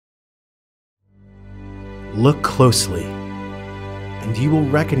Look closely, and you will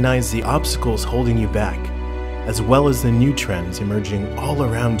recognize the obstacles holding you back, as well as the new trends emerging all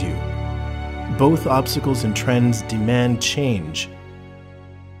around you. Both obstacles and trends demand change.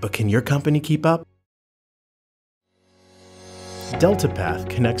 But can your company keep up? Deltapath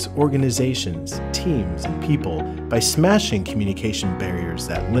connects organizations, teams, and people by smashing communication barriers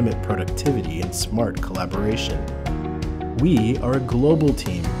that limit productivity and smart collaboration. We are a global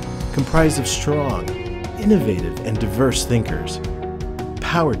team comprised of strong, innovative, and diverse thinkers,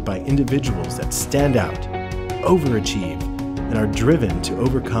 powered by individuals that stand out, overachieve, and are driven to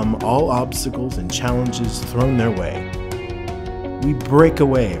overcome all obstacles and challenges thrown their way. We break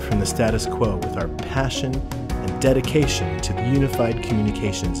away from the status quo with our passion and dedication to the unified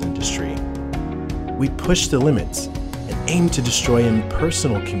communications industry. We push the limits and aim to destroy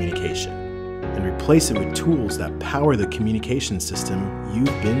impersonal communication and replace it with tools that power the communication system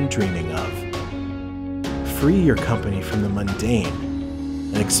you've been dreaming of. Free your company from the mundane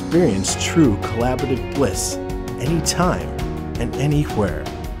and experience true collaborative bliss anytime and anywhere.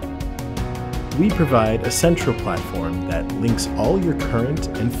 We provide a central platform that links all your current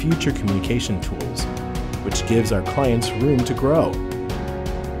and future communication tools, which gives our clients room to grow.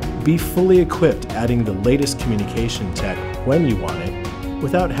 Be fully equipped, adding the latest communication tech when you want it,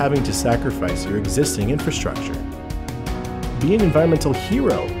 without having to sacrifice your existing infrastructure. Be an environmental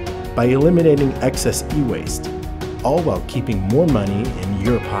hero by eliminating excess e-waste, all while keeping more money in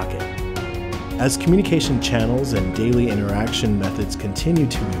your pocket. As communication channels and daily interaction methods continue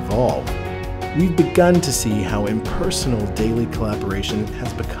to evolve, we've begun to see how impersonal daily collaboration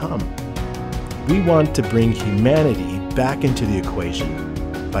has become. We want to bring humanity back into the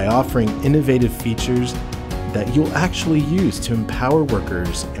equation by offering innovative features that you'll actually use to empower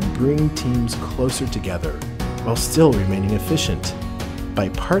workers and bring teams closer together while still remaining efficient. By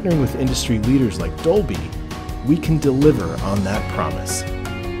partnering with industry leaders like Dolby, we can deliver on that promise.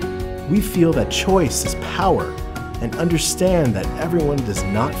 We feel that choice is power and understand that everyone does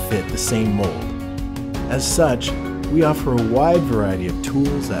not fit the same mold. As such, we offer a wide variety of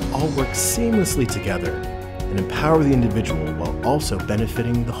tools that all work seamlessly together and empower the individual while also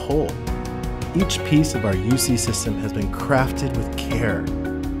benefiting the whole. Each piece of our UC system has been crafted with care,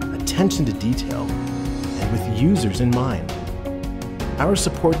 attention to detail, and with users in mind. Our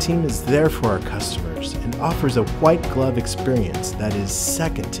support team is there for our customers and offers a white glove experience that is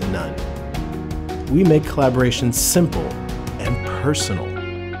second to none. We make collaboration simple and personal.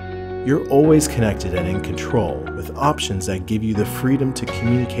 You're always connected and in control with options that give you the freedom to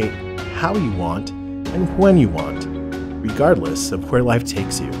communicate how you want and when you want, regardless of where life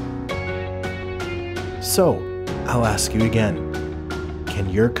takes you. So, I'll ask you again, can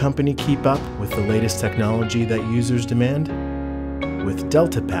your company keep up with the latest technology that users demand? With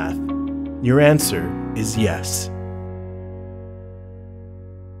Deltapath, your answer is yes.